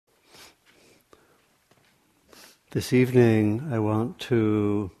This evening I want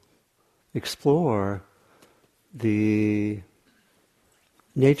to explore the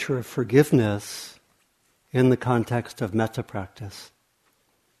nature of forgiveness in the context of metta practice.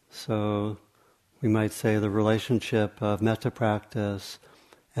 So we might say the relationship of metta practice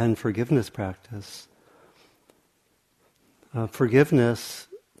and forgiveness practice. Forgiveness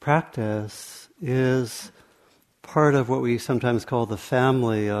practice is part of what we sometimes call the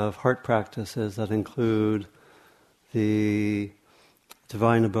family of heart practices that include the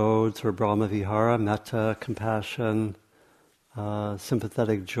divine abodes or Brahmavihara, metta, compassion,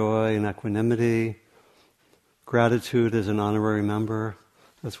 sympathetic joy and equanimity. Gratitude is an honorary member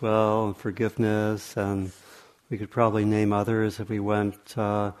as well, and forgiveness, and we could probably name others if we went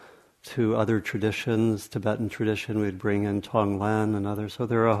to other traditions. Tibetan tradition, we'd bring in Tonglen and others. So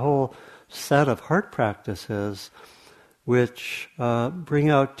there are a whole set of heart practices which bring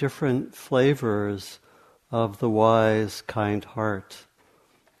out different flavors of the wise, kind heart.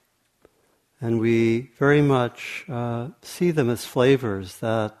 And we very much see them as flavors,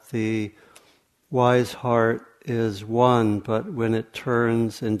 that the wise heart is one, but when it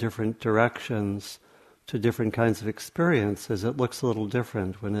turns in different directions to different kinds of experiences, it looks a little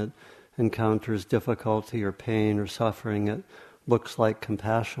different. When it encounters difficulty or pain or suffering, it looks like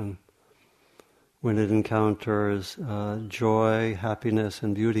compassion. When it encounters joy, happiness,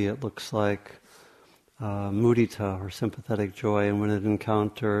 and beauty, it looks like mudita or sympathetic joy. And when it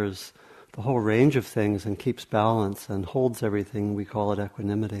encounters the whole range of things and keeps balance and holds everything, we call it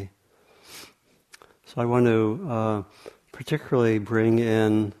equanimity. So I want to particularly bring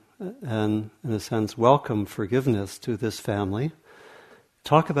in and, in a sense, welcome forgiveness to this family.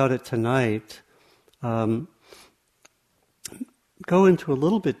 Talk about it tonight. Go into a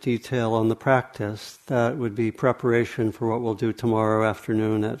little bit detail on the practice that would be preparation for what we'll do tomorrow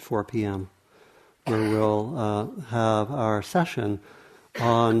afternoon at 4 p.m., where we'll have our session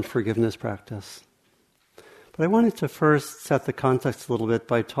on forgiveness practice. But I wanted to first set the context a little bit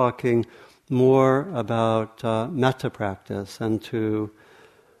by talking more about metta practice and to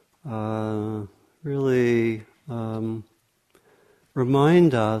really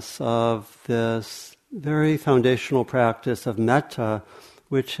remind us of this very foundational practice of metta,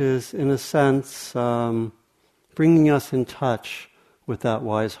 which is, in a sense, bringing us in touch with that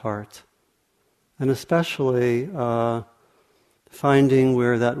wise heart. And especially finding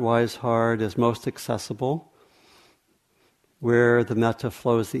where that wise heart is most accessible, where the metta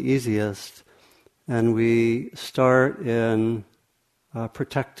flows the easiest, and we start in a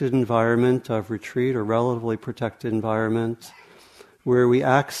protected environment of retreat, or relatively protected environment, where we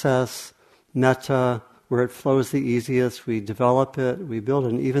access metta, where it flows the easiest, we develop it, we build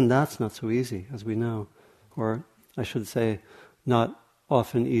it, and even that's not so easy, as we know. Or I should say, not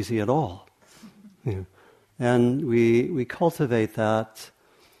often easy at all. Yeah. And we cultivate that,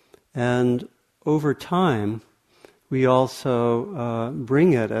 and over time, we also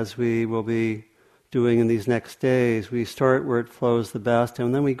bring it, as we will be doing in these next days. We start where it flows the best,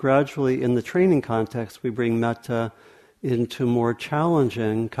 and then we gradually, in the training context, we bring metta into more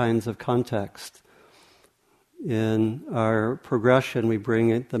challenging kinds of context. In our progression, we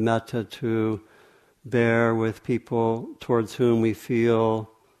bring the metta to bear with people towards whom we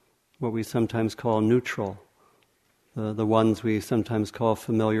feel what we sometimes call neutral, the ones we sometimes call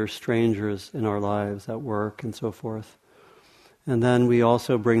familiar strangers in our lives, at work and so forth. And then we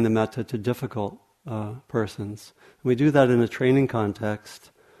also bring the metta to difficult persons. We do that in a training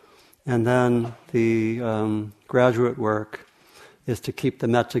context. And then the graduate work is to keep the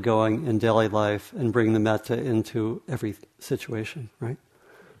metta going in daily life and bring the metta into every situation, right?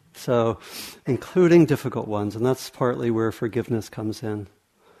 So, including difficult ones, and that's partly where forgiveness comes in.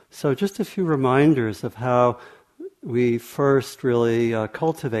 So just a few reminders of how we first really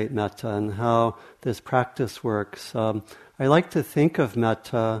cultivate metta and how this practice works. I like to think of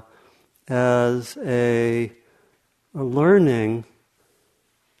metta as a learning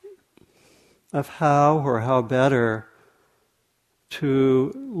of how better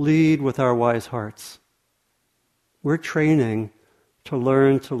to lead with our wise hearts. We're training to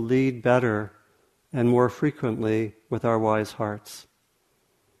learn to lead better and more frequently with our wise hearts.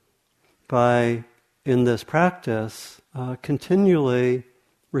 By, in this practice, continually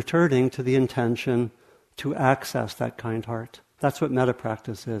returning to the intention to access that kind heart. That's what metta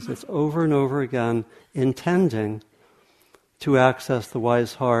practice is. It's over and over again intending to access the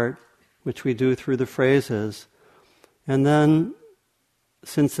wise heart, which we do through the phrases. And then,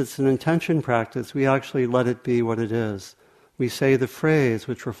 since it's an intention practice, we actually let it be what it is. We say the phrase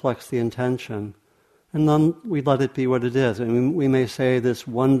which reflects the intention, and then we let it be what it is. And we may say this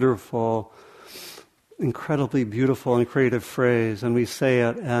wonderful incredibly beautiful and creative phrase, and we say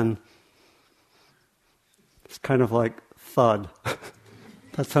it, and it's kind of like thud.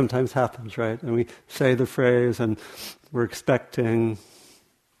 That sometimes happens, right? And we say the phrase, and we're expecting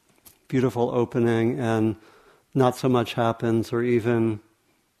beautiful opening, and not so much happens, or even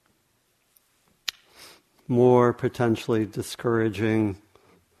more potentially discouraging,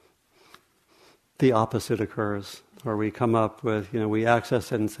 the opposite occurs. Or we come up with, we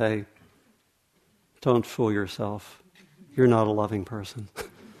access it and say, don't fool yourself. You're not a loving person.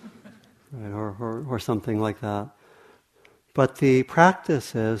 Right? Or something like that. But the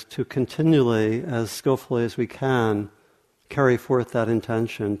practice is to continually, as skillfully as we can, carry forth that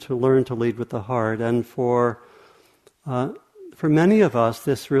intention, to learn to lead with the heart. And for many of us,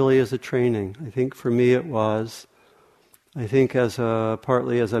 this really is a training. I think for me it was. I think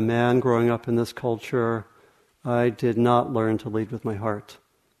partly as a man growing up in this culture, I did not learn to lead with my heart.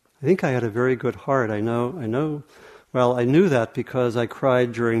 I think I had a very good heart. I knew that because I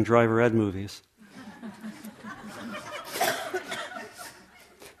cried during driver ed movies.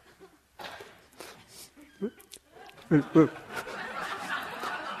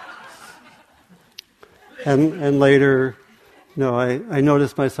 And later, I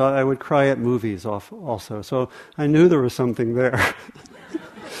noticed myself, I would cry at movies also. So I knew there was something there.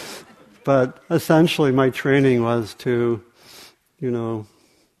 But essentially my training was to,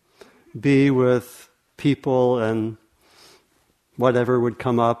 be with people and whatever would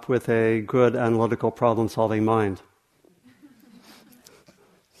come up with a good analytical problem-solving mind.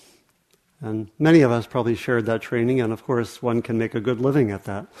 And many of us probably shared that training, and of course one can make a good living at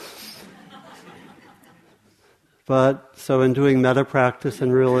that. But so in doing metta practice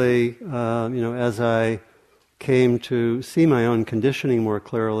and really, as I came to see my own conditioning more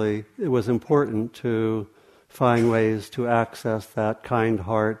clearly, it was important to find ways to access that kind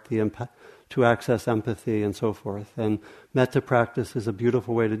heart, to access empathy and so forth. And metta practice is a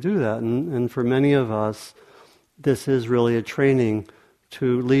beautiful way to do that. And for many of us, this is really a training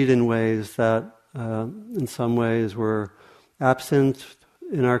to lead in ways that in some ways were absent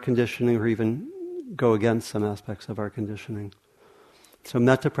in our conditioning or even go against some aspects of our conditioning. So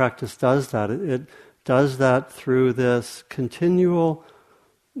metta practice does that. It does that through this continual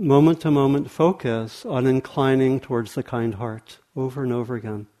moment-to-moment focus on inclining towards the kind heart over and over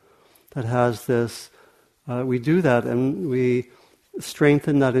again. That has this, we do that and we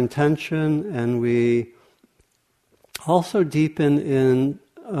strengthen that intention, and we also deepen in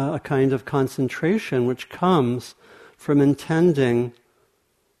a kind of concentration which comes from intending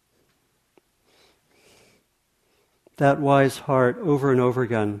that wise heart over and over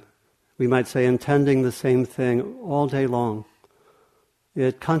again. We might say intending the same thing all day long.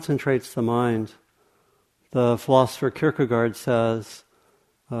 It concentrates the mind. The philosopher Kierkegaard says,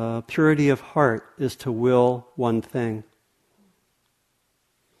 purity of heart is to will one thing.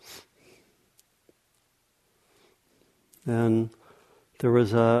 And there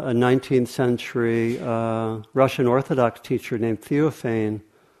was a 19th century Russian Orthodox teacher named Theophane,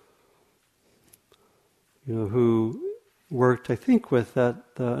 who worked, I think, with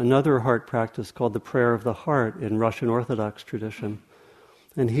another heart practice called the prayer of the heart in Russian Orthodox tradition.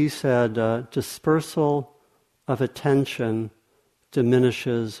 And he said, dispersal of attention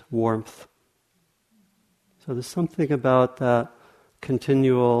diminishes warmth. So there's something about that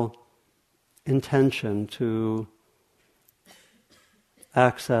continual intention to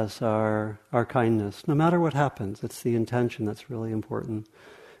access our kindness. No matter what happens, it's the intention that's really important.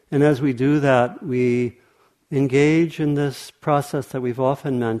 And as we do that, we engage in this process that we've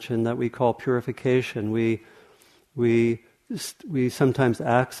often mentioned that we call purification. We sometimes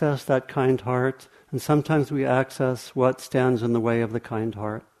access that kind heart, and sometimes we access what stands in the way of the kind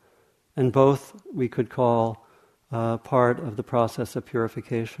heart. And both we could call part of the process of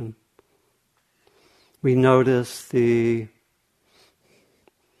purification. We notice the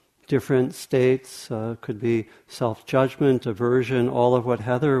different states, could be self-judgment, aversion, all of what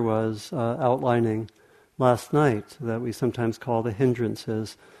Heather was outlining last night that we sometimes call the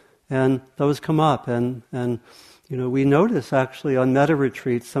hindrances. And those come up, and we notice actually on metta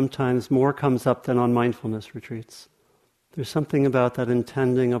retreats sometimes more comes up than on mindfulness retreats. There's something about that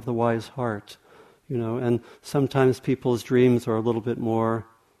intending of the wise heart, and sometimes people's dreams are a little bit more,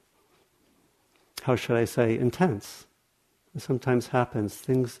 how should I say, intense. It sometimes happens,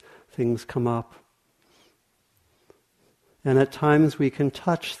 things come up. And at times we can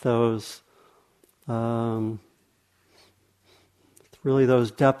touch those, really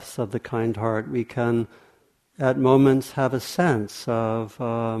those depths of the kind heart. We can at moments have a sense of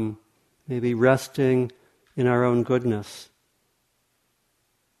maybe resting in our own goodness,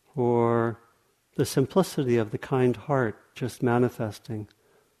 or the simplicity of the kind heart just manifesting.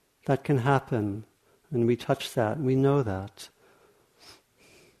 That can happen, and we touch that, and we know that.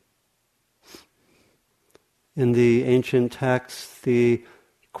 In the ancient texts, the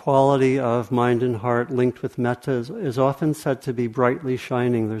quality of mind and heart linked with metta is often said to be brightly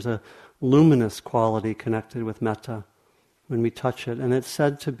shining. There's a luminous quality connected with metta when we touch it, and it's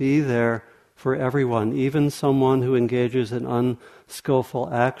said to be there for everyone. Even someone who engages in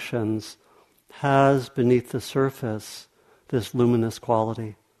unskillful actions has beneath the surface this luminous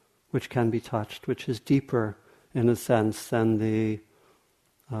quality which can be touched, which is deeper in a sense than the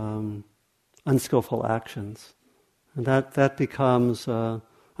unskillful actions. And that becomes an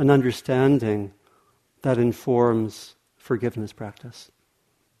understanding that informs forgiveness practice.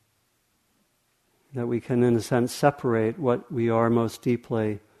 That we can, in a sense, separate what we are most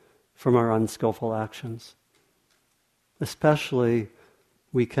deeply from our unskillful actions. Especially,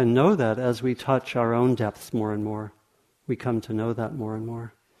 we can know that as we touch our own depths more and more. We come to know that more and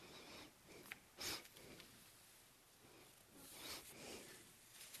more.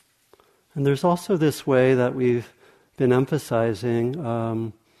 And there's also this way that we've been emphasizing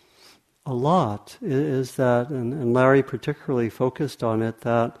a lot, is that, and Larry particularly focused on it,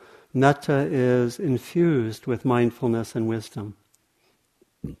 that metta is infused with mindfulness and wisdom.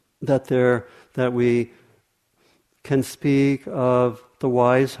 That we can speak of the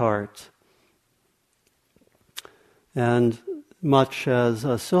wise heart. And much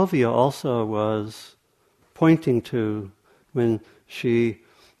as Sylvia also was pointing to when she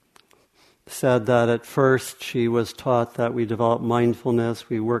said that at first she was taught that we develop mindfulness,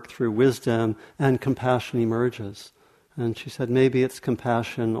 we work through wisdom, and compassion emerges. And she said maybe it's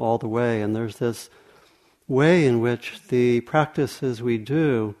compassion all the way. And there's this way in which the practices we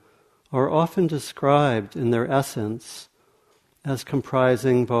do are often described in their essence as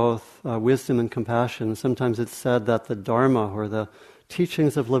comprising both wisdom and compassion. Sometimes it's said that the Dharma, or the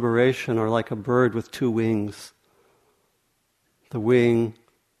teachings of liberation, are like a bird with two wings. The wing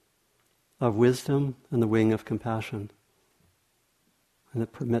of wisdom and the wing of compassion. And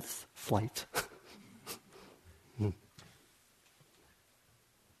it permits flight.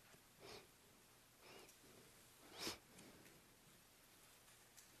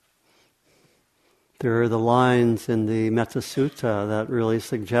 There are the lines in the Metta Sutta that really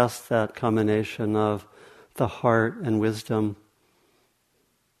suggest that combination of the heart and wisdom.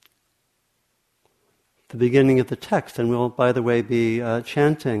 The beginning of the text, and we'll, by the way, be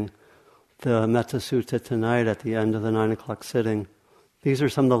chanting the Metta Sutta tonight at the end of the 9 o'clock sitting. These are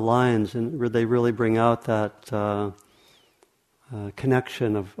some of the lines, and they really bring out that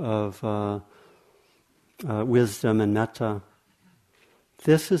connection of wisdom and metta.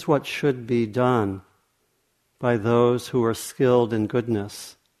 This is what should be done by those who are skilled in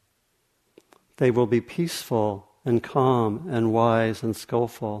goodness. They will be peaceful and calm and wise and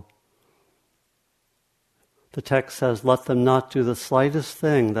skillful. The text says, let them not do the slightest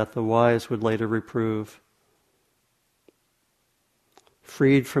thing that the wise would later reprove.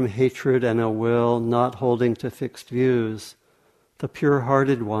 Freed from hatred and ill will, not holding to fixed views, the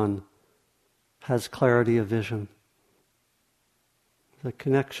pure-hearted one has clarity of vision. The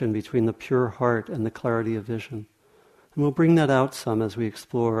connection between the pure heart and the clarity of vision. And we'll bring that out some as we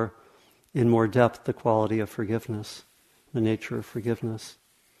explore in more depth the quality of forgiveness, the nature of forgiveness.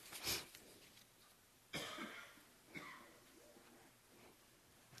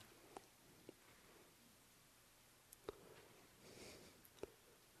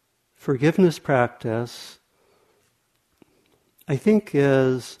 Forgiveness practice, I think,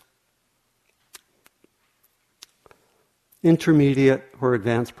 is intermediate or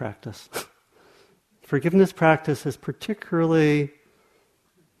advanced practice. Forgiveness practice is particularly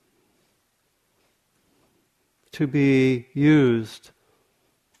to be used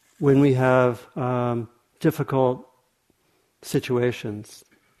when we have difficult situations.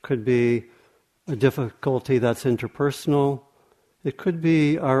 Could be a difficulty that's interpersonal. It could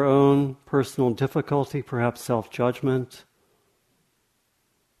be our own personal difficulty, perhaps self-judgment.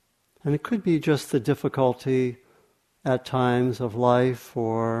 And it could be just the difficulty at times of life,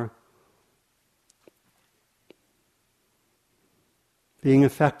 or being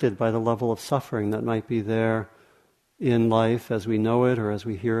affected by the level of suffering that might be there in life as we know it or as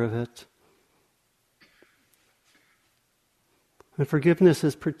we hear of it. And forgiveness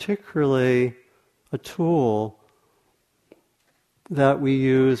is particularly a tool that we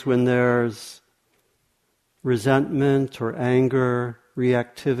use when there's resentment or anger,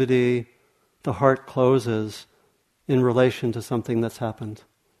 reactivity, the heart closes in relation to something that's happened.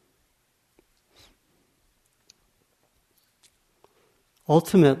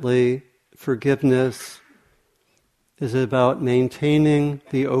 Ultimately, forgiveness is about maintaining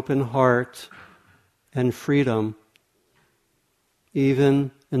the open heart and freedom even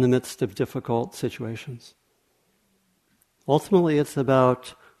in the midst of difficult situations. Ultimately, it's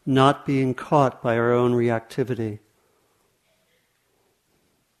about not being caught by our own reactivity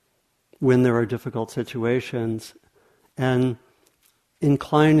when there are difficult situations and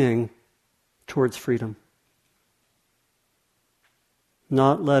inclining towards freedom.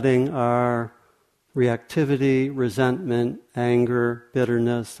 Not letting our reactivity, resentment, anger,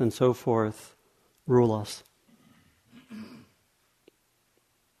 bitterness, and so forth rule us.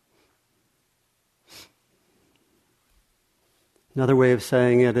 Another way of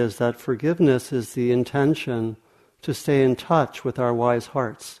saying it is that forgiveness is the intention to stay in touch with our wise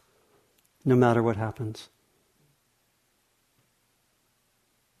hearts, no matter what happens.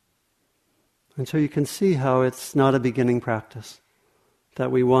 And so you can see how it's not a beginning practice,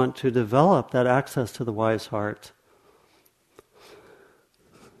 that we want to develop that access to the wise heart.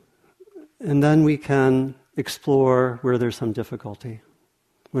 And then we can explore where there's some difficulty,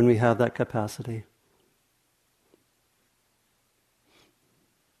 when we have that capacity.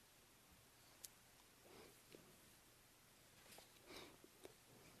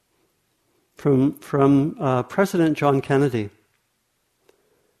 From President John Kennedy,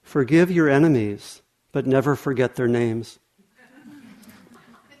 forgive your enemies, but never forget their names.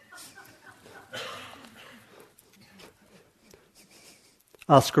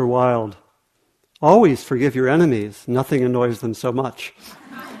 Oscar Wilde, always forgive your enemies, nothing annoys them so much.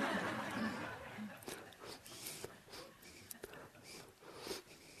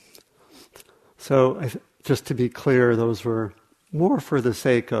 So, just to be clear, those were more for the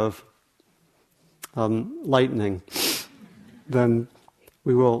sake of lightening, then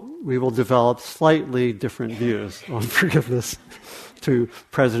we will develop slightly different views on forgiveness to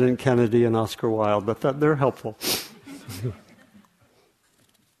President Kennedy and Oscar Wilde, but they're helpful.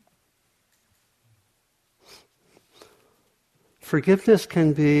 Forgiveness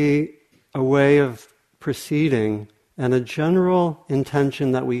can be a way of proceeding and a general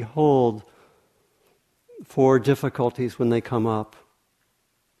intention that we hold for difficulties when they come up.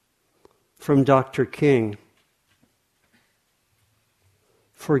 From Dr. King,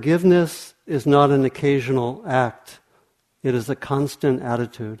 forgiveness is not an occasional act, it is a constant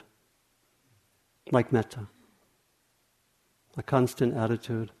attitude, like Metta, a constant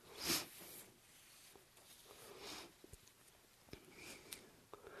attitude.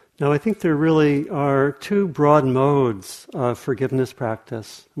 Now, I think there really are two broad modes of forgiveness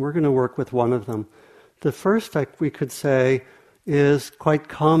practice. We're going to work with one of them. The first, we could say, is quite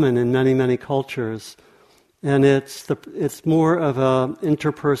common in many, many cultures, and it's more of an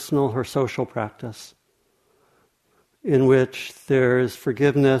interpersonal or social practice in which there's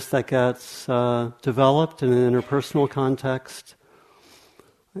forgiveness that gets developed in an interpersonal context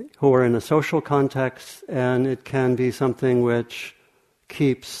or in a social context, and it can be something which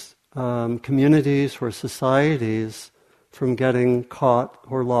keeps communities or societies from getting caught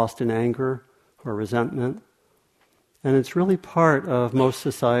or lost in anger or resentment. And it's really part of most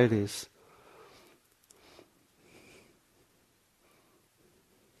societies.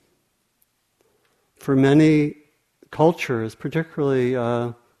 For many cultures, particularly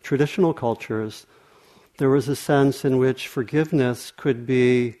traditional cultures, there was a sense in which forgiveness could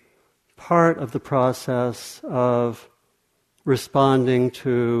be part of the process of responding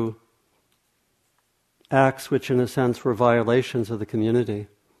to acts which in a sense were violations of the community.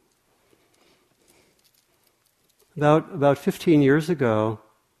 About 15 years ago,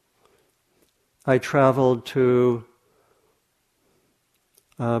 I traveled to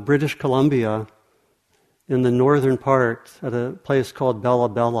British Columbia in the northern part at a place called Bella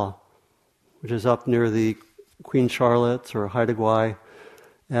Bella, which is up near the Queen Charlotte's or Haida Gwaii.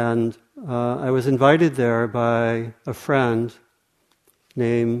 And I was invited there by a friend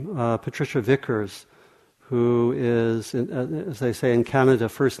named Patricia Vickers, who is, as they say in Canada,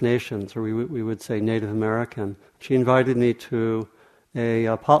 First Nations, or we would say Native American. She invited me to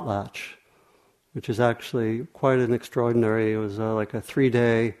a potlatch, which is actually quite an extraordinary, it was like a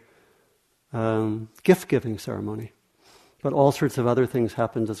 3-day gift-giving ceremony. But all sorts of other things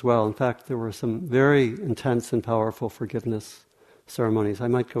happened as well. In fact, there were some very intense and powerful forgiveness ceremonies. I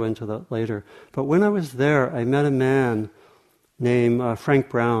might go into that later. But when I was there, I met a man named Frank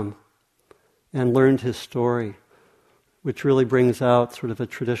Brown, and learned his story, which really brings out sort of a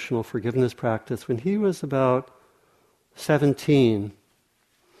traditional forgiveness practice. When he was about 17,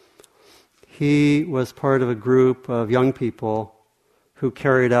 he was part of a group of young people who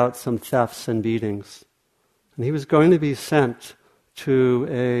carried out some thefts and beatings. And he was going to be sent to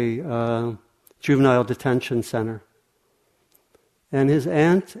a juvenile detention center. And his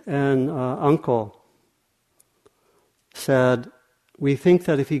aunt and uncle said, "We think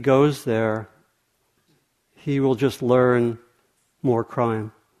that if he goes there, he will just learn more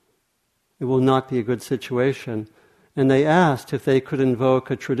crime. It will not be a good situation." And they asked if they could invoke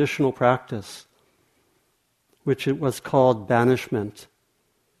a traditional practice, which it was called banishment.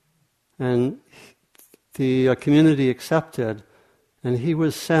 And the community accepted, and he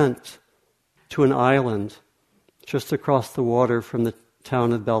was sent to an island just across the water from the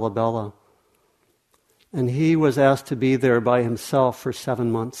town of Bella Bella. And he was asked to be there by himself for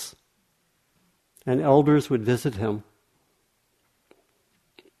 7 months. And elders would visit him.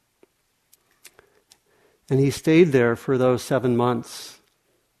 And he stayed there for those 7 months.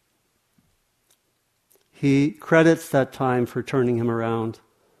 He credits that time for turning him around.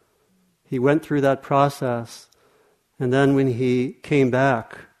 He went through that process, and then when he came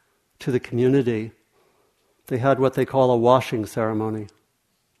back to the community, they had what they call a washing ceremony,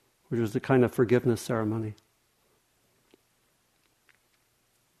 which was a kind of forgiveness ceremony.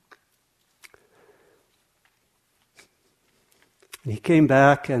 And he came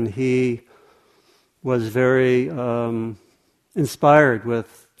back and he was very inspired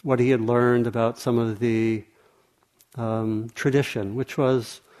with what he had learned about some of the tradition, which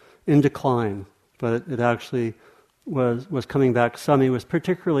was in decline, but it actually was coming back some. He was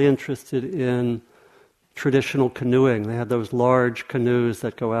particularly interested in traditional canoeing. They had those large canoes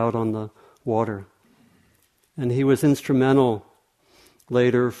that go out on the water. And he was instrumental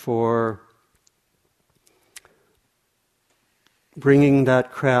later for bringing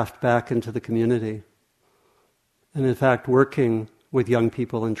that craft back into the community. And in fact, working with young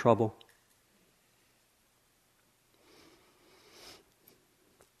people in trouble.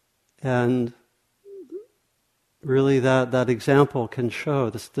 And really that example can show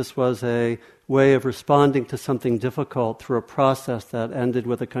this was a way of responding to something difficult through a process that ended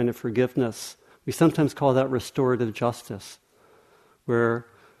with a kind of forgiveness. We sometimes call that restorative justice, where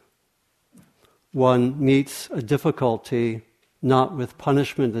one meets a difficulty not with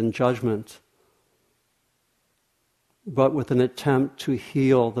punishment and judgment, but with an attempt to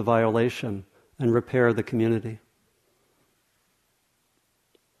heal the violation and repair the community.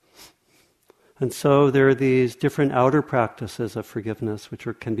 And so there are these different outer practices of forgiveness, which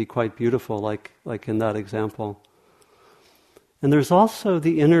can be quite beautiful, like in that example. And there's also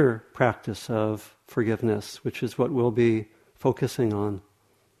the inner practice of forgiveness, which is what we'll be focusing on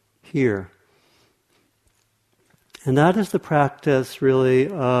here. And that is the practice, really,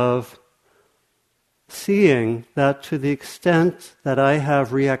 of seeing that to the extent that I have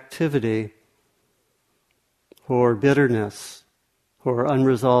reactivity or bitterness or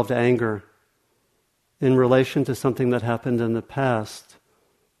unresolved anger in relation to something that happened in the past,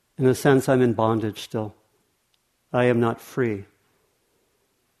 in a sense I'm in bondage still. I am not free.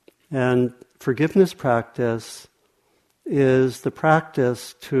 And forgiveness practice is the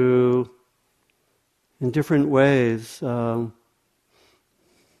practice to, in different ways,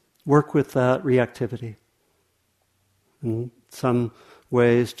 work with that reactivity. In some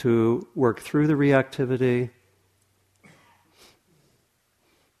ways to work through the reactivity,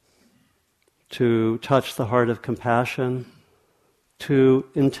 to touch the heart of compassion, to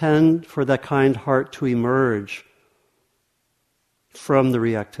intend for that kind heart to emerge from the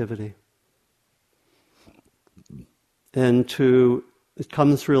reactivity. And it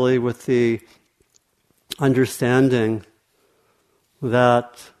comes really with the understanding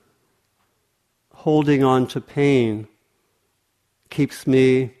that holding on to pain keeps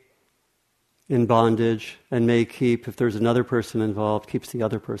me in bondage and may keep, if there's another person involved, keeps the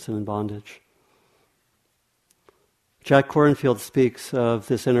other person in bondage. Jack Kornfield speaks of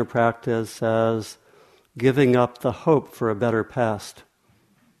this inner practice as giving up the hope for a better past.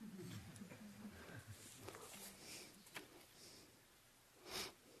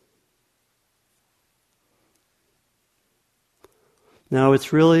 Now,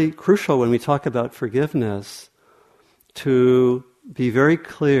 it's really crucial when we talk about forgiveness to be very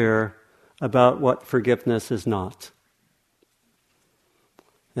clear about what forgiveness is not.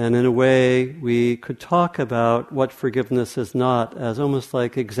 And in a way, we could talk about what forgiveness is not as almost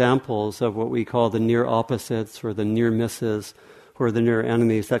like examples of what we call the near opposites or the near misses or the near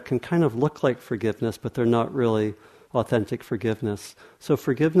enemies that can kind of look like forgiveness, but they're not really authentic forgiveness. So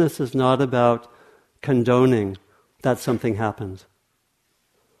forgiveness is not about condoning that something happened.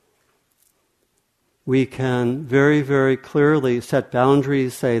 We can very, very clearly set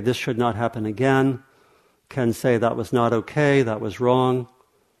boundaries, say this should not happen again, can say that was not okay, that was wrong.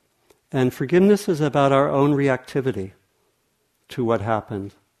 And forgiveness is about our own reactivity to what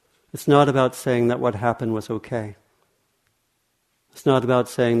happened. It's not about saying that what happened was okay. It's not about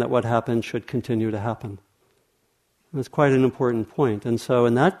saying that what happened should continue to happen. That's quite an important point. And so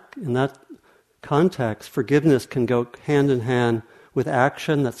in that context, forgiveness can go hand in hand with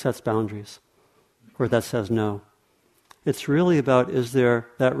action that sets boundaries or that says no. It's really about, is there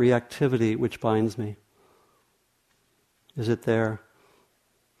that reactivity which binds me? Is it there?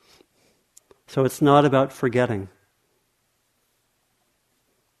 So it's not about forgetting.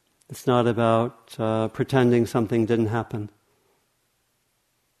 It's not about pretending something didn't happen.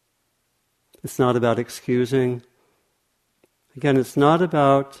 It's not about excusing. Again, it's not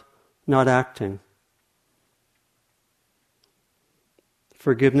about not acting.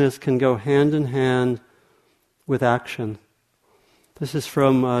 Forgiveness can go hand in hand with action. This is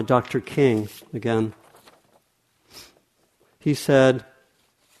from Dr. King again. He said,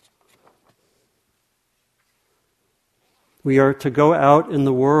 we are to go out in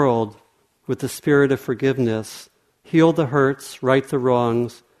the world with the spirit of forgiveness, heal the hurts, right the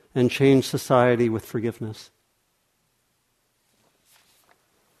wrongs, and change society with forgiveness.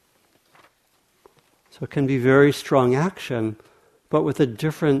 So it can be very strong action, but with a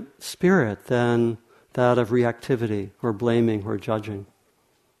different spirit than that of reactivity or blaming or judging.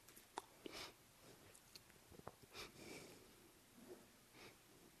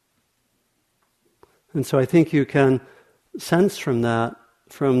 And so I think you can sense from that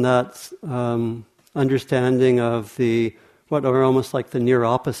understanding of what are almost like the near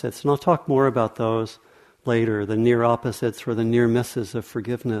opposites, and I'll talk more about those later, the near opposites or the near misses of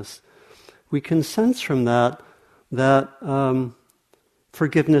forgiveness. We can sense from that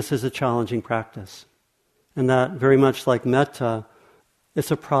forgiveness is a challenging practice, and that very much like metta,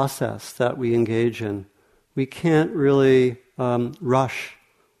 it's a process that we engage in. We can't really rush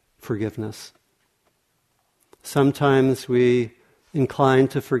forgiveness. Sometimes we incline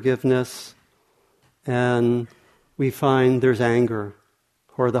to forgiveness and we find there's anger,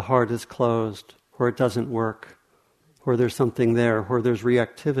 or the heart is closed, or it doesn't work, or there's something there, or there's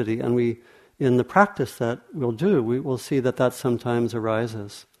reactivity. And we, in the practice that we'll do, we will see that sometimes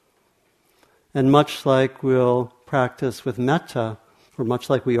arises. And much like we'll practice with metta, or much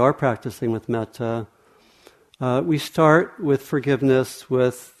like we are practicing with metta, we start with forgiveness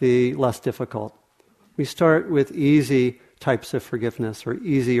with the less difficult. We start with easy types of forgiveness, or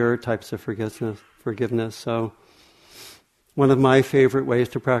easier types of forgiveness. So one of my favorite ways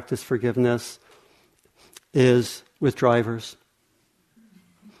to practice forgiveness is with drivers.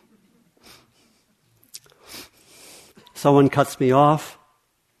 Someone cuts me off,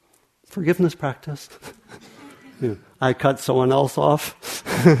 forgiveness practice. I cut someone else off,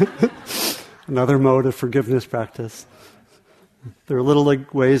 another mode of forgiveness practice. There are little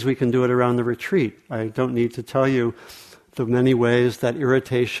ways we can do it around the retreat. I don't need to tell you the many ways that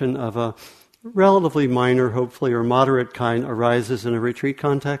irritation of a relatively minor, hopefully, or moderate kind arises in a retreat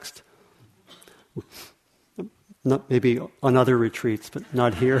context. Not maybe on other retreats, but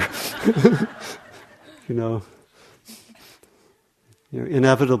not here.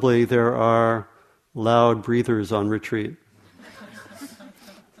 Inevitably there are loud breathers on retreat.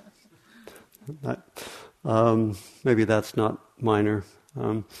 Maybe that's not minor.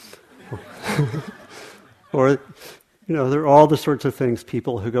 Or, there are all the sorts of things,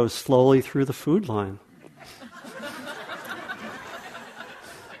 people who go slowly through the food line.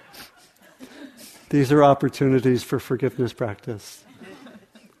 These are opportunities for forgiveness practice.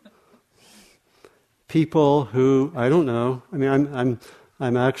 People who, I don't know,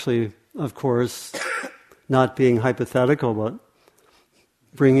 I'm actually, of course, not being hypothetical, but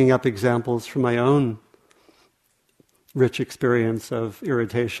bringing up examples from my own rich experience of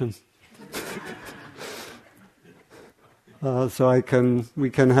irritation. So we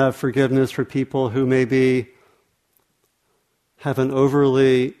can have forgiveness for people who maybe have an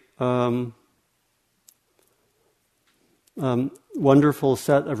overly wonderful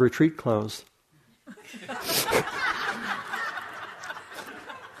set of retreat clothes.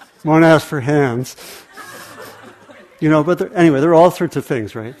 Won't ask for hands. But there are all sorts of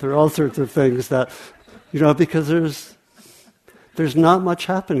things, right? There are all sorts of things that, because there's not much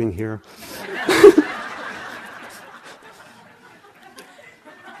happening here.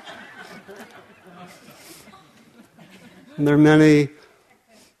 And there are many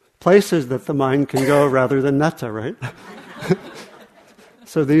places that the mind can go rather than metta, right?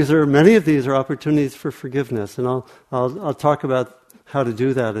 So many of these are opportunities for forgiveness, and I'll talk about how to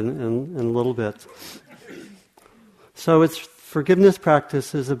do that in a little bit. So forgiveness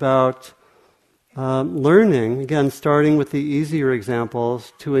practice is about learning, again, starting with the easier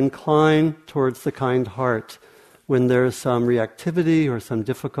examples, to incline towards the kind heart when there's some reactivity or some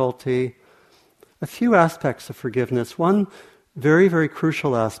difficulty. A few aspects of forgiveness. One very, very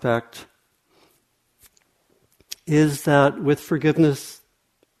crucial aspect is that with forgiveness,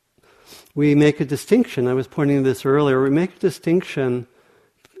 we make a distinction. I was pointing to this earlier. We make a distinction,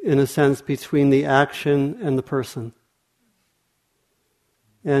 in a sense, between the action and the person.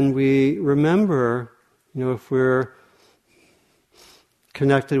 And we remember, if we're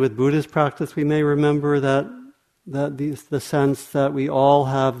connected with Buddhist practice, we may remember that the sense that we all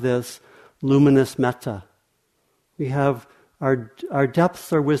have this luminous metta. We have our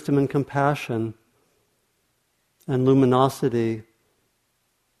depths are wisdom and compassion and luminosity,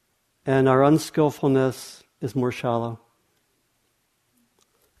 and our unskillfulness is more shallow.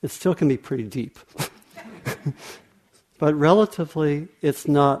 It still can be pretty deep. But relatively, it's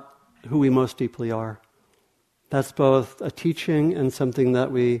not who we most deeply are. That's both a teaching and something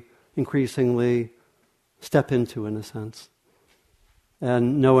that we increasingly step into, in a sense,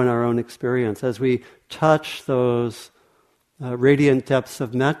 and know in our own experience. As we touch those radiant depths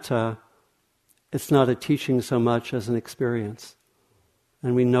of metta, it's not a teaching so much as an experience.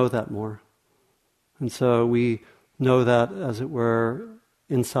 And we know that more. And so we know that, as it were,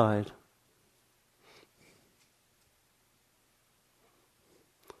 inside.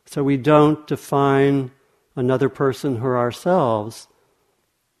 So we don't define another person or ourselves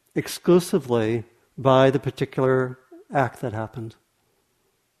exclusively by the particular act that happened.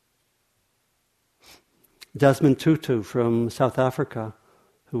 Desmond Tutu from South Africa,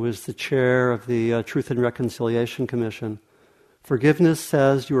 who was the chair of the Truth and Reconciliation Commission, forgiveness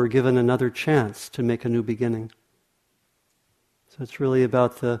says you are given another chance to make a new beginning. So it's really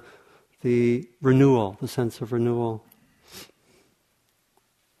about the renewal, the sense of renewal.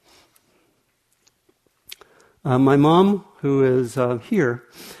 My mom, who is here,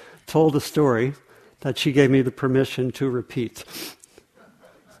 told a story that she gave me the permission to repeat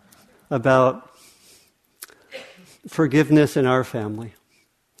about forgiveness in our family.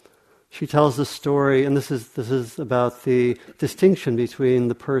 She tells the story, and this is about the distinction between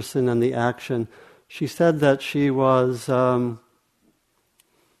the person and the action. She said that she was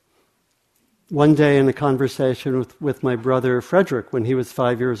one day in a conversation with my brother Frederick when he was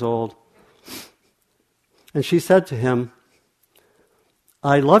 5 years old. And she said to him,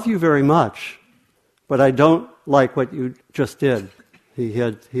 "I love you very much, but I don't like what you just did." He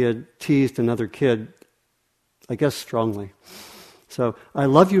had teased another kid, I guess strongly. So, "I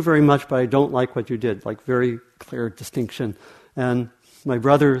love you very much, but I don't like what you did." Like, very clear distinction. And my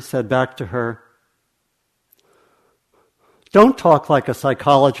brother said back to her, "Don't talk like a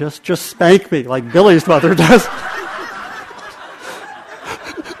psychologist, just spank me like Billy's mother does."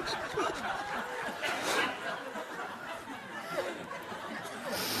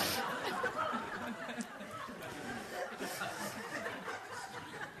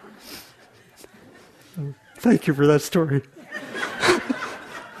 Thank you for that story.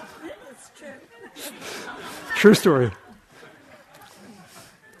 It's true. True story.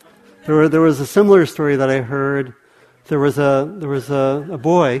 There was a similar story that I heard. There was a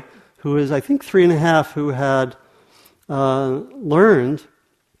boy who was, I think, 3.5, who had learned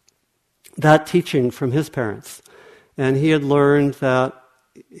that teaching from his parents. And he had learned that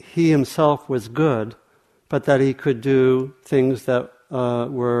he himself was good, but that he could do things that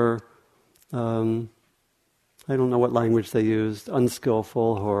were... I don't know what language they used,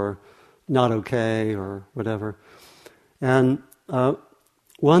 unskillful or not okay or whatever. And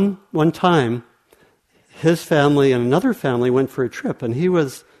one time, his family and another family went for a trip, and he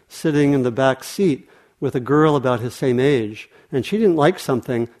was sitting in the back seat with a girl about his same age, and she didn't like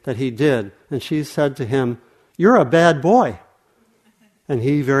something that he did, and she said to him, "You're a bad boy." And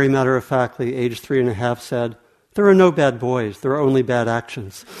he, very matter-of-factly, age 3.5, said, "There are no bad boys, there are only bad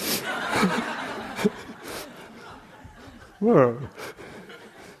actions." Whoa.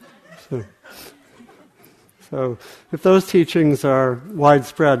 So if those teachings are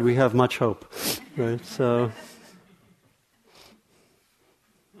widespread, we have much hope, right? So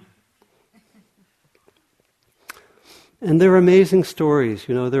and there are amazing stories,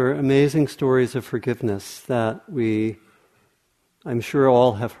 there are amazing stories of forgiveness that I'm sure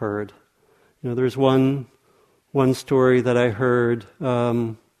all have heard. There's one story that I heard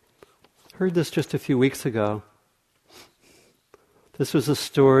this just a few weeks ago. This was a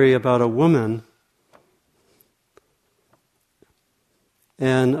story about a woman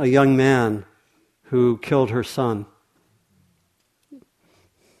and a young man who killed her son.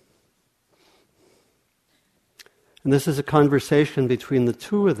 And this is a conversation between the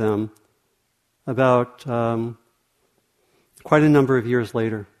two of them about quite a number of years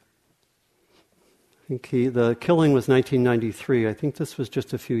later. think the killing was 1993. I think this was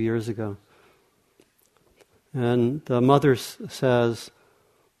just a few years ago. And the mother says,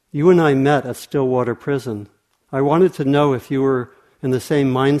 "You and I met at Stillwater Prison. I wanted to know if you were in the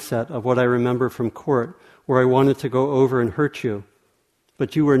same mindset of what I remember from court, where I wanted to go over and hurt you.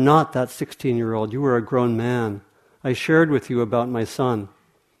 But you were not that 16-year-old. You were a grown man. I shared with you about my son."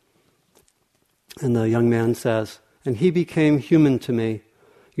 And the young man says, "And he became human to me.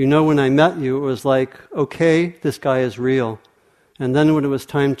 You know, when I met you, it was like, okay, this guy is real. And then when it was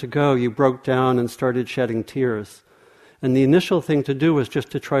time to go, you broke down and started shedding tears. And the initial thing to do was just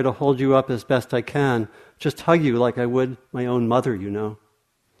to try to hold you up as best I can, just hug you like I would my own mother, you know."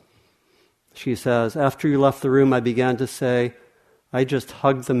 She says, "After you left the room, I began to say, I just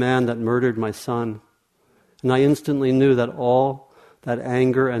hugged the man that murdered my son. And I instantly knew that all that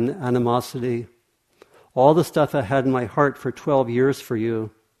anger and animosity, all the stuff I had in my heart for 12 years for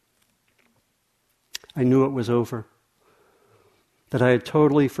you, I knew it was over. That I had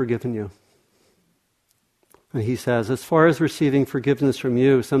totally forgiven you." And he says, "As far as receiving forgiveness from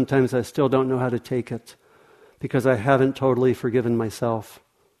you, sometimes I still don't know how to take it because I haven't totally forgiven myself.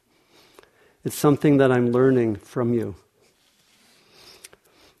 It's something that I'm learning from you.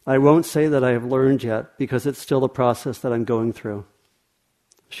 I won't say that I have learned yet because it's still a process that I'm going through."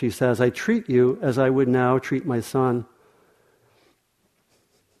 She says, "I treat you as I would now treat my son.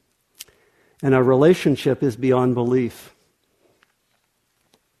 And our relationship is beyond belief.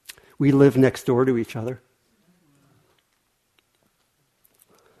 We live next door to each other."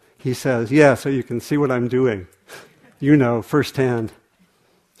 He says, "Yeah, so you can see what I'm doing. You know, firsthand."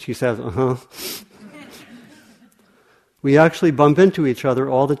 She says, "Uh-huh." "We actually bump into each other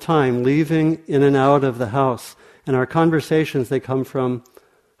all the time, leaving in and out of the house. And our conversations, they come from,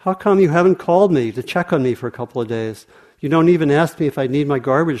 'How come you haven't called me to check on me for a couple of days? You don't even ask me if I need my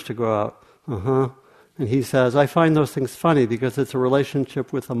garbage to go out.' Uh-huh." And he says, "I find those things funny because it's a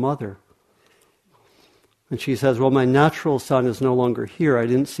relationship with a mother." And she says, "Well, my natural son is no longer here. I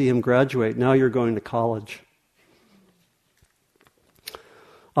didn't see him graduate. Now you're going to college.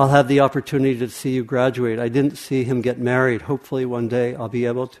 I'll have the opportunity to see you graduate. I didn't see him get married. Hopefully one day I'll be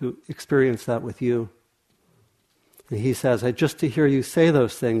able to experience that with you." And he says, "Just to hear you say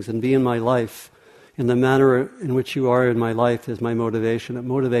those things and be in my life in the manner in which you are in my life is my motivation. It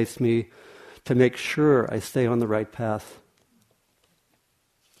motivates me to make sure I stay on the right path.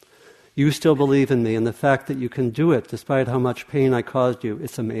 You still believe in me, and the fact that you can do it despite how much pain I caused you,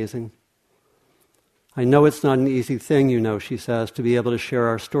 it's amazing. I know it's not an easy thing, you know," she says, "to be able to share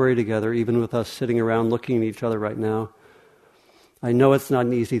our story together, even with us sitting around looking at each other right now. I know it's not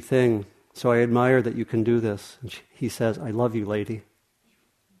an easy thing, so I admire that you can do this." And he says, "I love you, lady."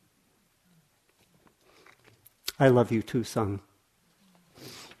 "I love you too, son."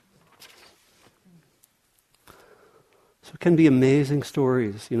 So it can be amazing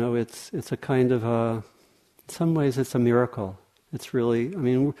stories. You know, it's a kind of in some ways it's a miracle. It's really,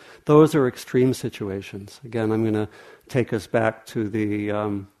 those are extreme situations. Again, I'm going to take us back to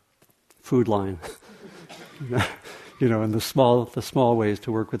the food line. You know, and the small ways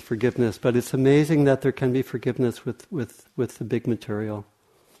to work with forgiveness. But it's amazing that there can be forgiveness with the big material.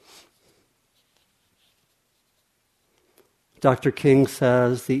 Dr. King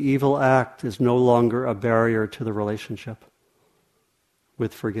says the evil act is no longer a barrier to the relationship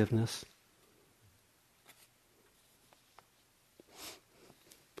with forgiveness.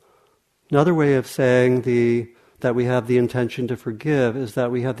 Another way of saying that we have the intention to forgive is that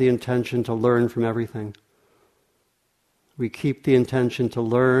we have the intention to learn from everything. We keep the intention to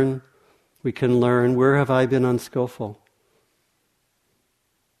learn. We can learn, where have I been unskillful?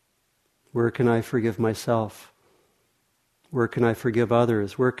 Where can I forgive myself? Where can I forgive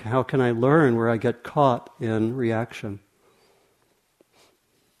others? How can I learn where I get caught in reaction?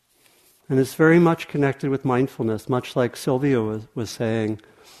 And it's very much connected with mindfulness, much like Sylvia was saying.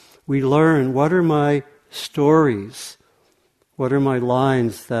 We learn, what are my stories? What are my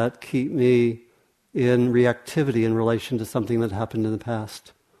lines that keep me in reactivity in relation to something that happened in the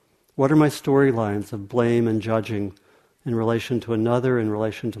past? What are my storylines of blame and judging in relation to another, in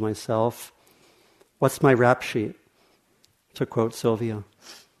relation to myself? What's my rap sheet? To quote Sylvia,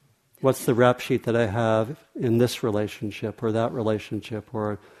 what's the rap sheet that I have in this relationship or that relationship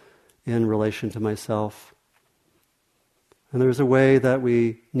or in relation to myself? And there's a way that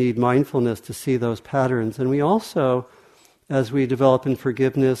we need mindfulness to see those patterns. And we also, as we develop in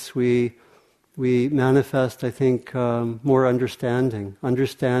forgiveness, we manifest, I think, more understanding.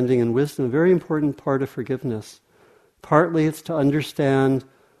 Understanding and wisdom, a very important part of forgiveness. Partly it's to understand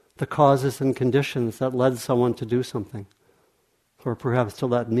the causes and conditions that led someone to do something, or perhaps to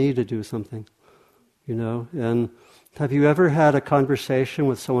let me to do something. And have you ever had a conversation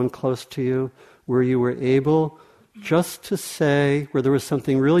with someone close to you where you were able just to say, where there was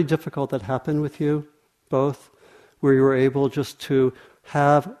something really difficult that happened with you both, where you were able just to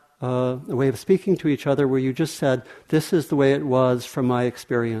have a way of speaking to each other where you just said, this is the way it was from my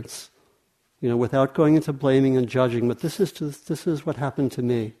experience, without going into blaming and judging, but this is what happened to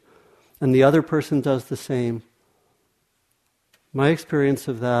me. And the other person does the same. My experience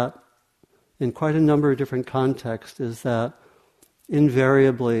of that, in quite a number of different contexts, is that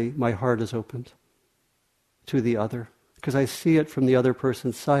invariably my heart is opened to the other. Because I see it from the other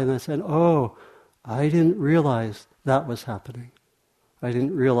person's side, and I said, oh, I didn't realize that was happening. I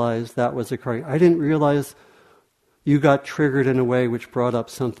didn't realize that was occurring. I didn't realize you got triggered in a way which brought up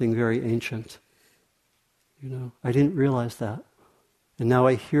something very ancient. I didn't realize that. And now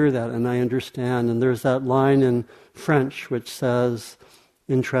I hear that and I understand. And there's that line in French which says,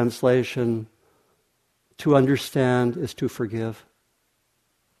 in translation, to understand is to forgive.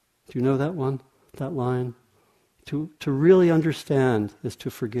 Do you know that one? That line? To really understand is to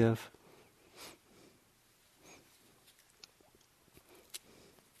forgive.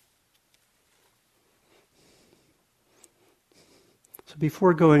 So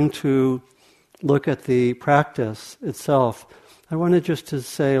before going to look at the practice itself, I wanted just to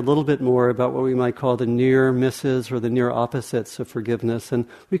say a little bit more about what we might call the near misses or the near opposites of forgiveness. And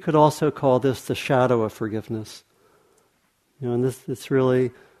we could also call this the shadow of forgiveness. And it's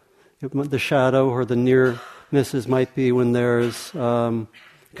really, the shadow or the near misses might be when there's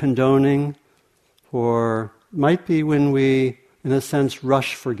condoning, or might be when we, in a sense,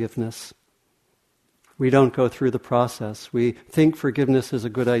 rush forgiveness. We don't go through the process. We think forgiveness is a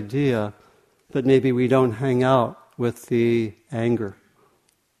good idea, but maybe we don't hang out with the anger.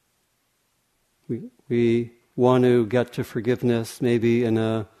 We want to get to forgiveness maybe in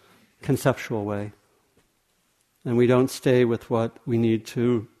a conceptual way, and we don't stay with what we need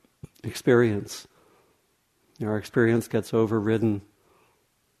to experience. Our experience gets overridden.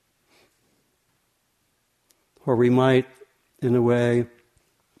 Or we might, in a way,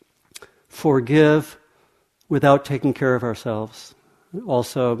 forgive without taking care of ourselves.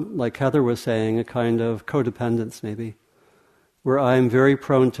 Also, like Heather was saying, a kind of codependence maybe, where I'm very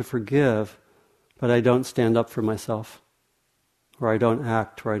prone to forgive, but I don't stand up for myself, or I don't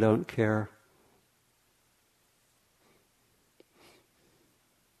act, or I don't care.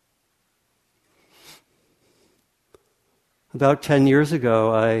 About 10 years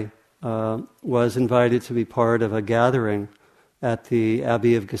ago, I was invited to be part of a gathering at the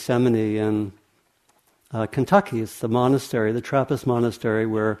Abbey of Gethsemani in Kentucky. It's the monastery, the Trappist monastery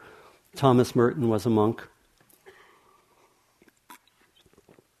where Thomas Merton was a monk.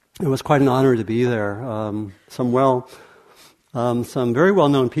 It was quite an honor to be there. Some very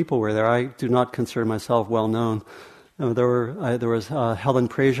well-known people were there. I do not consider myself well-known. There was Helen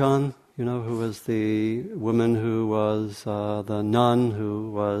Prejean, who was the woman who was the nun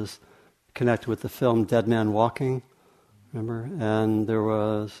who was connected with the film Dead Man Walking, remember? And there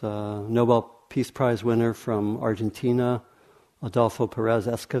was Nobel Peace Prize winner from Argentina, Adolfo Perez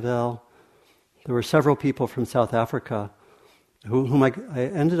Esquivel. There were several people from South Africa whom I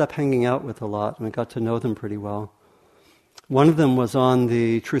ended up hanging out with a lot, and I got to know them pretty well. One of them was on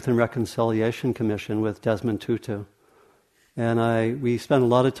the Truth and Reconciliation Commission with Desmond Tutu. And we spent a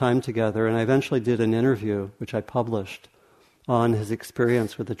lot of time together, and I eventually did an interview, which I published, on his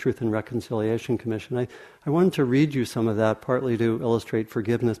experience with the Truth and Reconciliation Commission. I wanted to read you some of that, partly to illustrate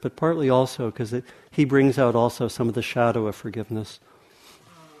forgiveness, but partly also because he brings out also some of the shadow of forgiveness.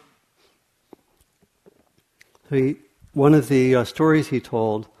 One of the stories he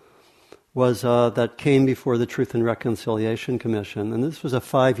told was that came before the Truth and Reconciliation Commission, and this was a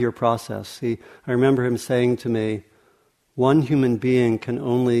 5-year process. I remember him saying to me, one human being can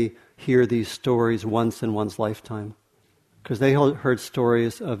only hear these stories once in one's lifetime, because they heard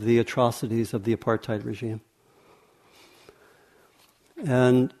stories of the atrocities of the apartheid regime.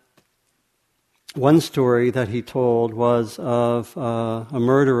 And one story that he told was of a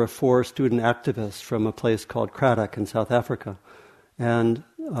murder of 4 student activists from a place called Cradock in South Africa. And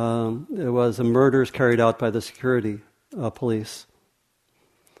it was a murders carried out by the security police.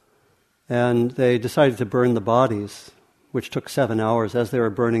 And they decided to burn the bodies, which took 7 hours. As they were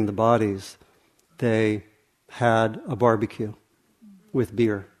burning the bodies, they had a barbecue with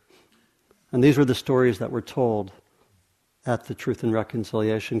beer. And these were the stories that were told at the Truth and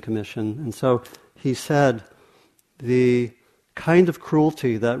Reconciliation Commission. And so he said the kind of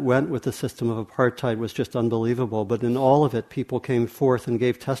cruelty that went with the system of apartheid was just unbelievable, but in all of it, people came forth and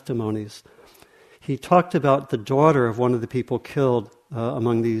gave testimonies. he talked about the daughter of one of the people killed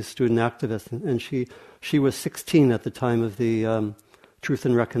among these student activists, and she was 16 at the time of the Truth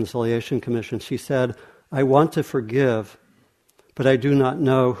and Reconciliation Commission. She said, "I want to forgive, but I do not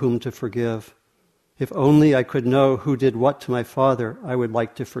know whom to forgive. If only I could know who did what to my father, I would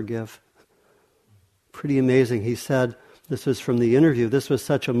like to forgive." Pretty amazing. He said, this was from the interview, this was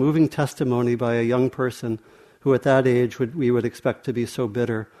such a moving testimony by a young person who at that age we would expect to be so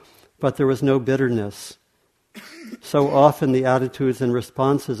bitter. But there was no bitterness. So often the attitudes and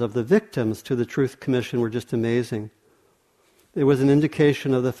responses of the victims to the Truth Commission were just amazing. It was an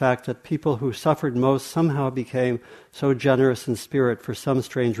indication of the fact that people who suffered most somehow became so generous in spirit for some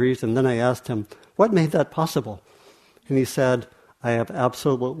strange reason. Then I asked him, what made that possible? And he said, I have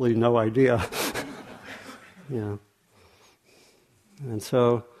absolutely no idea. Yeah. And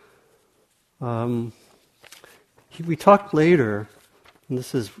so we talked later, and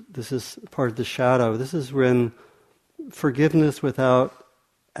this is part of the shadow. This is when forgiveness without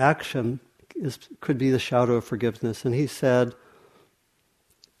action could be the shadow of forgiveness. And he said,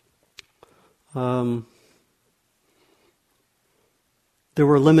 there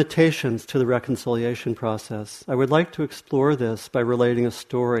were limitations to the reconciliation process. I would like to explore this by relating a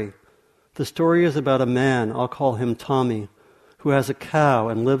story. The story is about a man, I'll call him Tommy, who has a cow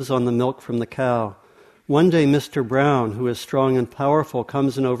and lives on the milk from the cow. One day Mr. Brown, who is strong and powerful,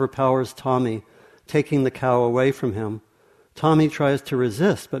 comes and overpowers Tommy, taking the cow away from him. Tommy tries to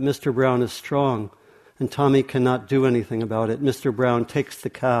resist, but Mr. Brown is strong, and Tommy cannot do anything about it. Mr. Brown takes the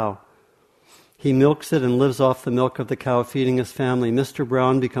cow. He milks it and lives off the milk of the cow, feeding his family. Mr.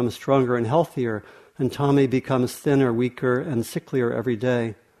 Brown becomes stronger and healthier, and Tommy becomes thinner, weaker, and sicklier every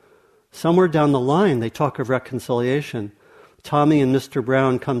day. Somewhere down the line, they talk of reconciliation. Tommy and Mr.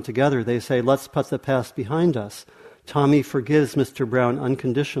 Brown come together. They say, let's put the past behind us. Tommy forgives Mr. Brown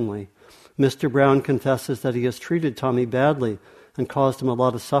unconditionally. Mr. Brown confesses that he has treated Tommy badly and caused him a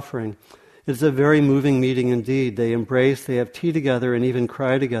lot of suffering. It is a very moving meeting indeed. They embrace, they have tea together, and even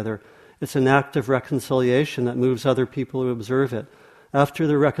cry together. It's an act of reconciliation that moves other people who observe it. After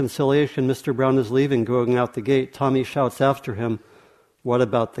the reconciliation, Mr. Brown is leaving, going out the gate. Tommy shouts after him, what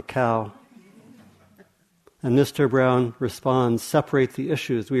about the cow? And Mr. Brown responds, separate the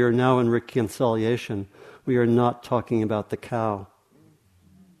issues. We are now in reconciliation. We are not talking about the cow.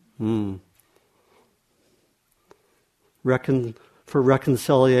 For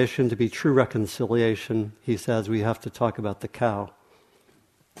reconciliation to be true reconciliation, he says, we have to talk about the cow.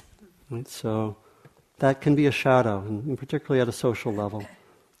 Right? So that can be a shadow, and particularly at a social level.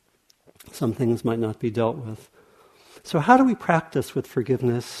 Some things might not be dealt with. So how do we practice with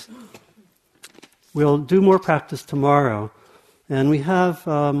forgiveness? We'll do more practice tomorrow, and we have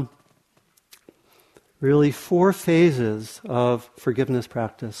really 4 phases of forgiveness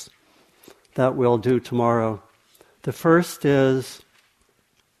practice that we'll do tomorrow. The first is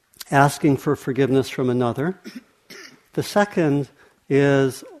asking for forgiveness from another. The second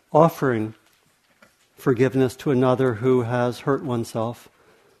is offering forgiveness to another who has hurt oneself.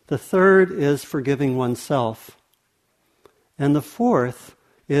 The third is forgiving oneself. And the fourth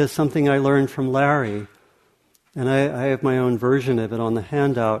is something I learned from Larry, and I have my own version of it on the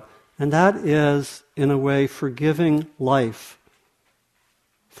handout, and that is, in a way, forgiving life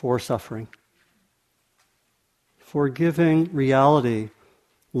for suffering. Forgiving reality,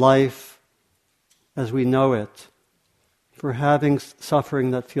 life as we know it, for having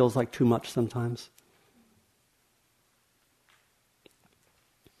suffering that feels like too much sometimes.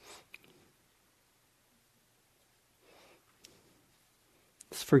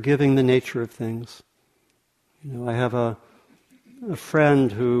 It's forgiving the nature of things. I have a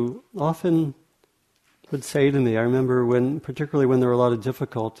friend who often would say to me, I remember particularly when there were a lot of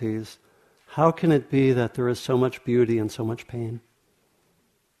difficulties, how can it be that there is so much beauty and so much pain?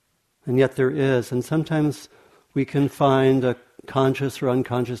 And yet there is, and sometimes we can find a conscious or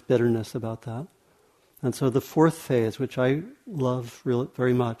unconscious bitterness about that. And so the fourth phase, which I love really,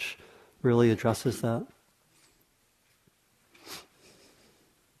 very much, really addresses that.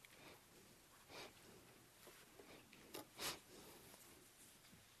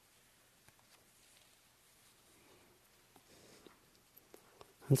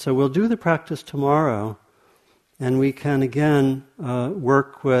 And so we'll do the practice tomorrow, and we can again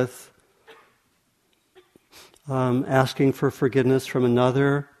work with asking for forgiveness from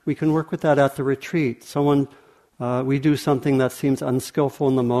another. We can work with that at the retreat. We do something that seems unskillful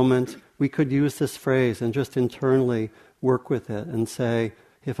in the moment. We could use this phrase and just internally work with it and say,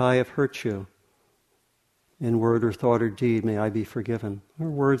 if I have hurt you in word or thought or deed, may I be forgiven. Or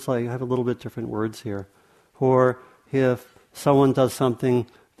words like, I have a little bit different words here. Or if someone does something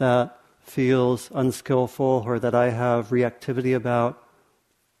that feels unskillful or that I have reactivity about,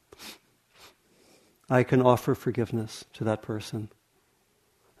 I can offer forgiveness to that person.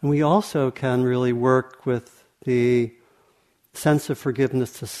 And we also can really work with the sense of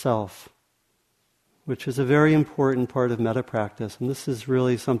forgiveness to self, which is a very important part of metta practice. And this is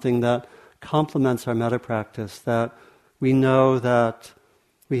really something that complements our metta practice, that we know that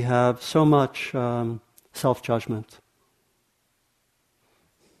we have so much self-judgment,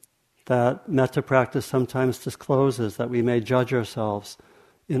 that metta practice sometimes discloses that we may judge ourselves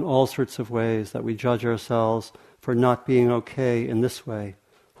in all sorts of ways, that we judge ourselves for not being okay in this way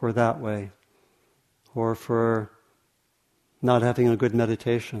or that way, or for not having a good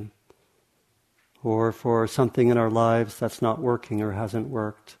meditation, or for something in our lives that's not working or hasn't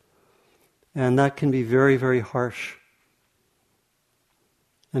worked. And that can be very, very harsh.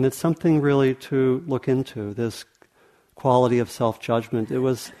 And it's something really to look into, this quality of self-judgment.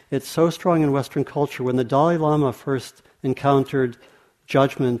 It's so strong in Western culture. When the Dalai Lama first encountered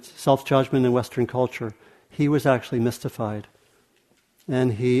judgment, self-judgment in Western culture, he was actually mystified.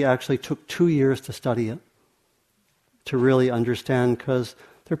 And he actually took 2 years to study it, to really understand, because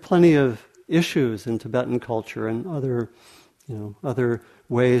there are plenty of issues in Tibetan culture and other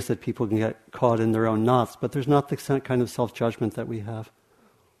ways that people can get caught in their own knots, but there's not the kind of self-judgment that we have.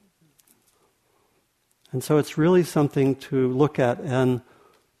 And so it's really something to look at, and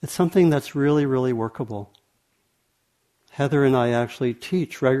it's something that's really, really workable. Heather and I actually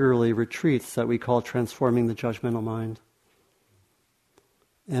teach regularly retreats that we call Transforming the Judgmental Mind.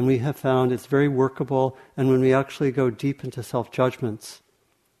 And we have found it's very workable, and when we actually go deep into self-judgments,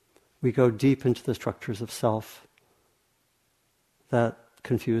 we go deep into the structures of self that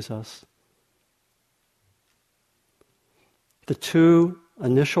confuse us. The two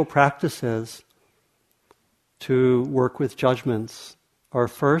initial practices to work with judgments are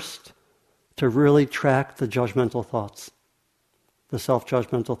first to really track the judgmental thoughts, the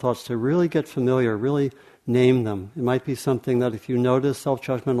self-judgmental thoughts, to really get familiar, really name them. It might be something that if you notice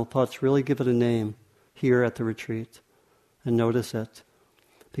self-judgmental thoughts, really give it a name here at the retreat and notice it.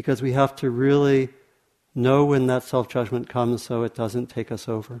 Because we have to really know when that self-judgment comes so it doesn't take us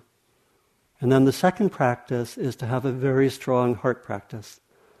over. And then the second practice is to have a very strong heart practice.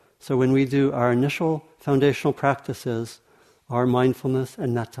 So when we do our initial foundational practices, are mindfulness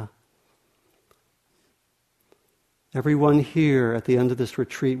and metta. Everyone here at the end of this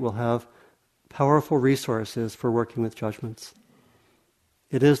retreat will have powerful resources for working with judgments.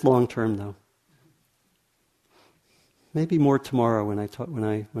 It is long-term, though. Maybe more tomorrow when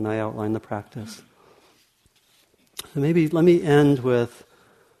I outline the practice. So maybe let me end with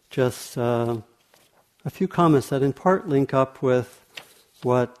just a few comments that in part link up with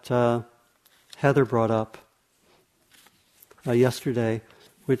what Heather brought up yesterday,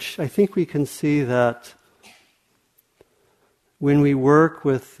 which I think we can see that when we work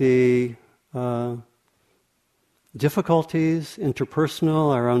with the difficulties,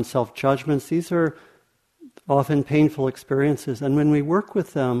 interpersonal, our own self-judgments, these are often painful experiences. And when we work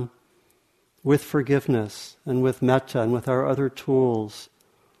with them with forgiveness and with metta and with our other tools,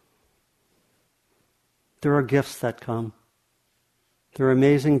 there are gifts that come. There are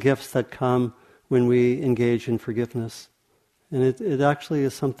amazing gifts that come when we engage in forgiveness. And it actually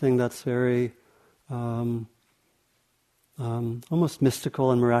is something that's very almost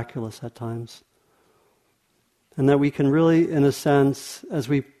mystical and miraculous at times. And that we can really, in a sense, as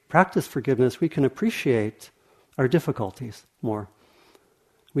we practice forgiveness, we can appreciate our difficulties more.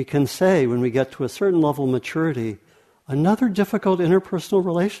 We can say, when we get to a certain level of maturity, another difficult interpersonal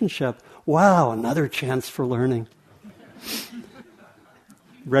relationship, wow, another chance for learning.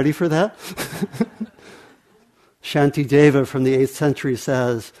 Ready for that? Shantideva from the 8th century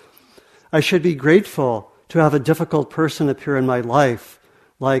says, I should be grateful to have a difficult person appear in my life,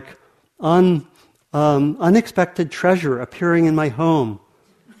 like unexpected treasure appearing in my home.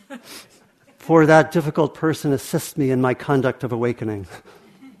 For that difficult person assists me in my conduct of awakening.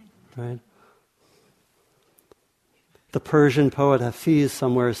 Right? The Persian poet Hafiz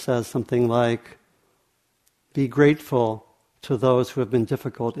somewhere says something like, be grateful to those who have been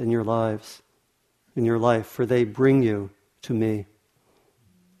difficult in your life, for they bring you to me.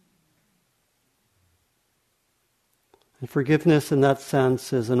 And forgiveness in that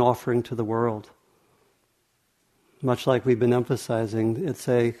sense is an offering to the world. Much like we've been emphasizing, it's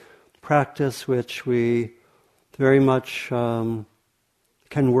a practice which we very much can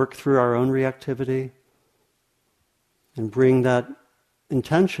work through our own reactivity and bring that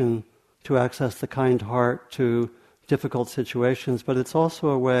intention to access the kind heart to difficult situations, but it's also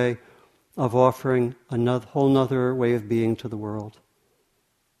a way of offering a whole other way of being to the world.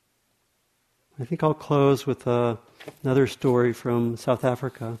 I think I'll close with another story from South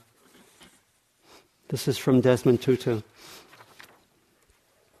Africa. This is from Desmond Tutu.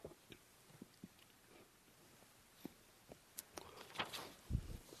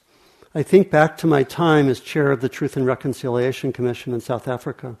 I think back to my time as chair of the Truth and Reconciliation Commission in South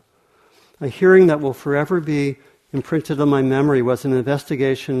Africa. A hearing that will forever be imprinted on my memory was an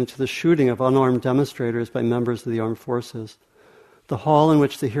investigation into the shooting of unarmed demonstrators by members of the armed forces. The hall in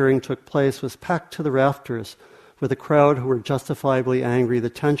which the hearing took place was packed to the rafters with a crowd who were justifiably angry. The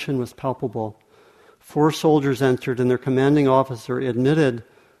tension was palpable. 4 soldiers entered, and their commanding officer admitted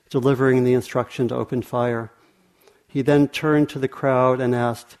delivering the instruction to open fire. He then turned to the crowd and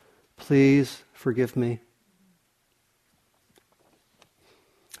asked, "Please forgive me."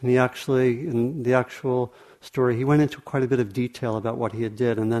 And in the actual story, he went into quite a bit of detail about what he had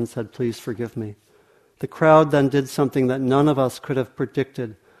did and then said, "Please forgive me." The crowd then did something that none of us could have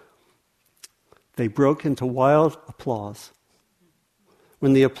predicted. They broke into wild applause.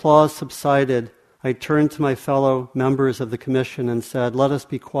 When the applause subsided, I turned to my fellow members of the commission and said, "Let us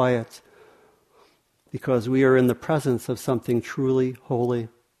be quiet, because we are in the presence of something truly holy."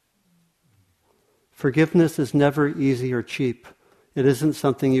 Forgiveness is never easy or cheap. It isn't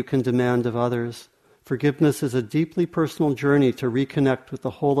something you can demand of others. Forgiveness is a deeply personal journey to reconnect with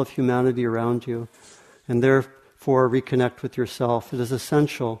the whole of humanity around you, and therefore reconnect with yourself. It is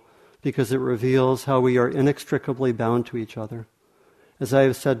essential because it reveals how we are inextricably bound to each other. As I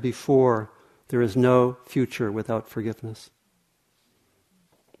have said before, there is no future without forgiveness.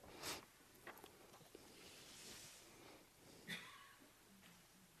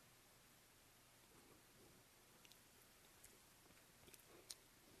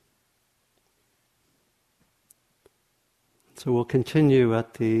 So we'll continue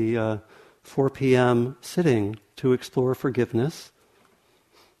at the 4 p.m. sitting to explore forgiveness.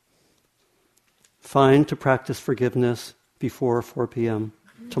 Fine to practice forgiveness before 4 p.m.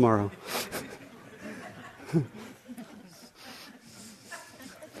 tomorrow.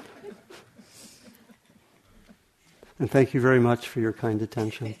 And thank you very much for your kind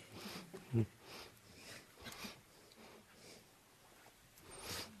attention.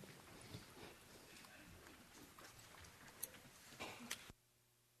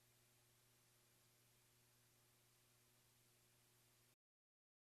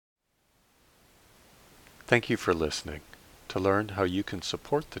 Thank you for listening. To learn how you can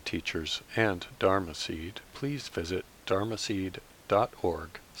support the teachers and Dharma Seed, please visit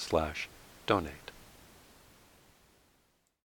dharmaseed.org/donate.